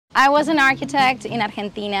I was an architect in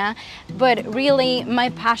Argentina, but really my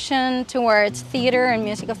passion towards theater and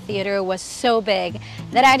musical theater was so big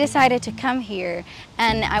that I decided to come here,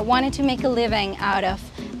 and I wanted to make a living out of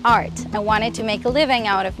art. I wanted to make a living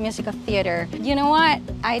out of musical theater. You know what?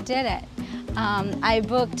 I did it. I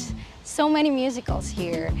booked so many musicals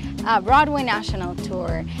here, Broadway national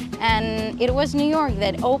tour, and it was New York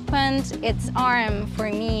that opened its arm for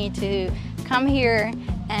me to come here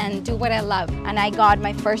and do what I love. And I got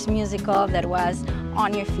my first musical that was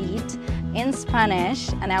On Your Feet in Spanish,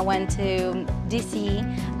 and I went to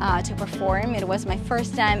DC to perform. It was my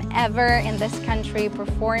first time ever in this country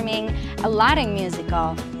performing a Latin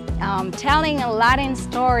musical, telling a Latin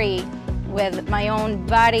story with my own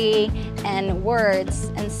body and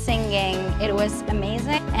words and singing. It was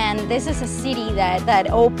amazing. And this is a city that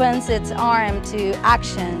opens its arm to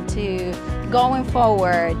action, to going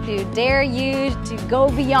forward, to dare you to go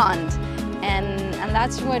beyond. And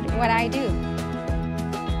that's what I do.